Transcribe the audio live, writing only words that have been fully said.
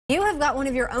You have got one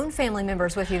of your own family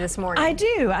members with you this morning. I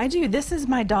do. This is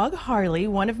my dog Harley,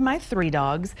 one of my 3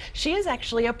 dogs. She is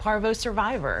actually a parvo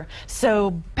survivor.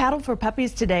 So Paddle for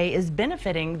Puppies today is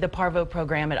benefiting the parvo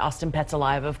program at Austin Pets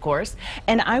Alive, of course.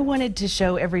 And I wanted to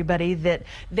show everybody that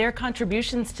their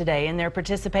contributions today and their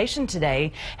participation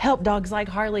today help dogs like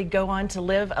Harley go on to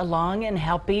live a long and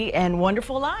healthy and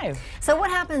wonderful life. So what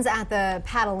happens at the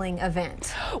paddling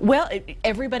event? Well,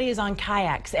 everybody is on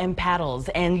kayaks and paddles,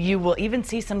 and you will even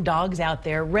see some dogs out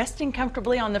there resting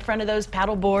comfortably on the front of those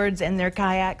paddle boards and their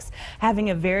kayaks,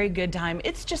 having a very good time.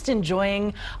 It's just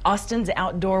enjoying Austin's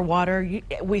outdoor water.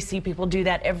 We see people do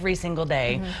that every single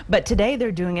day. But today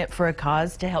they're doing it for a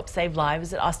cause to help save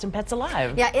lives at Austin Pets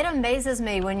Alive. Yeah, it amazes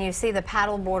me when you see the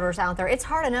paddle boarders out there. It's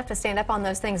hard enough to stand up on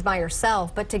those things by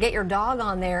yourself, but to get your dog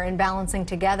on there and balancing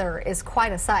together is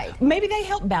quite a sight. Maybe they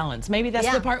help balance. Maybe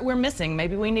that's the part we're missing.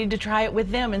 Maybe we need to try it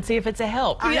with them and see if it's a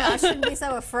help. I know, I shouldn't be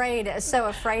so afraid of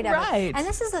it. Right. And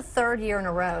this is the 3rd year in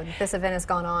a row that this event has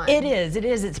gone on. It is.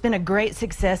 It's been a great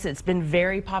success. It's been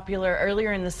very popular.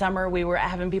 Earlier in the summer, we were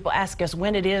having people ask us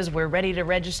when it is. We're ready to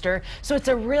register. So it's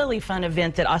a really fun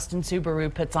event that Austin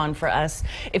Subaru puts on for us.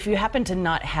 If you happen to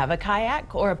not have a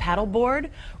kayak or a paddle board,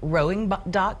 Rowing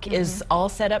Dock is all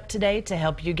set up today to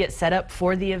help you get set up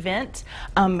for the event.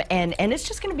 And it's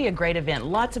just going to be a great event.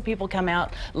 Lots of people come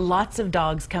out. Lots of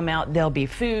dogs come out. There'll be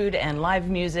food and live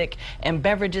music and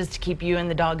beverages to keep you and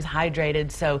the dogs hydrated.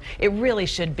 So it really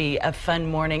should be a fun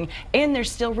morning, and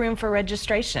there's still room for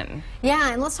registration.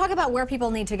 Yeah, and let's talk about where people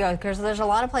need to go, because there's a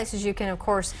lot of places you can, of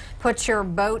course, put your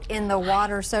boat in the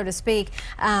water, so to speak,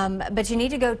 but you need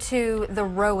to go to the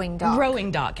Rowing Dock.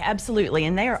 Rowing Dock, absolutely,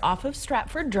 and they are off of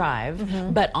Stratford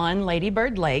Drive, but on Lady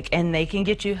Bird Lake, and they can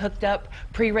get you hooked up.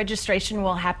 Pre-registration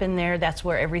will happen there. That's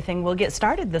where everything will get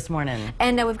started this morning.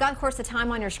 And we've got, of course, the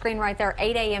time on your screen right there,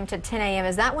 8 a.m. to 10 a.m.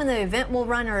 Is that when the event will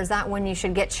run, or is that when you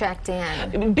should get checked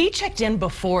in? Be checked in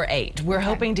before 8. We're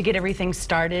hoping to get everything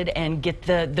started and get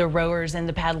the rowers and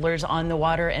the paddlers on the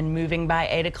water and moving by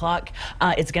 8 o'clock.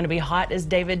 It's going to be hot, as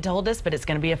David told us, but it's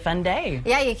going to be a fun day.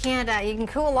 Yeah, you can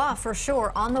cool off for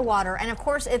sure on the water. And of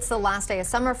course, it's the last day of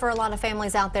summer for a lot of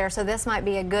families out there, so this might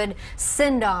be a good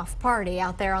send-off party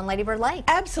out there on Lady Bird Lake.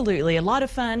 Absolutely. A lot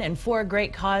of fun and for a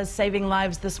great cause, saving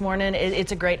lives this morning.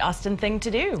 It's a great Austin thing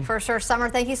to do. For sure. Summer,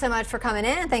 thank you so much for coming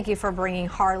in, and thank you for bringing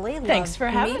Harley. Thanks for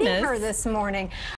having us. Meeting her this morning.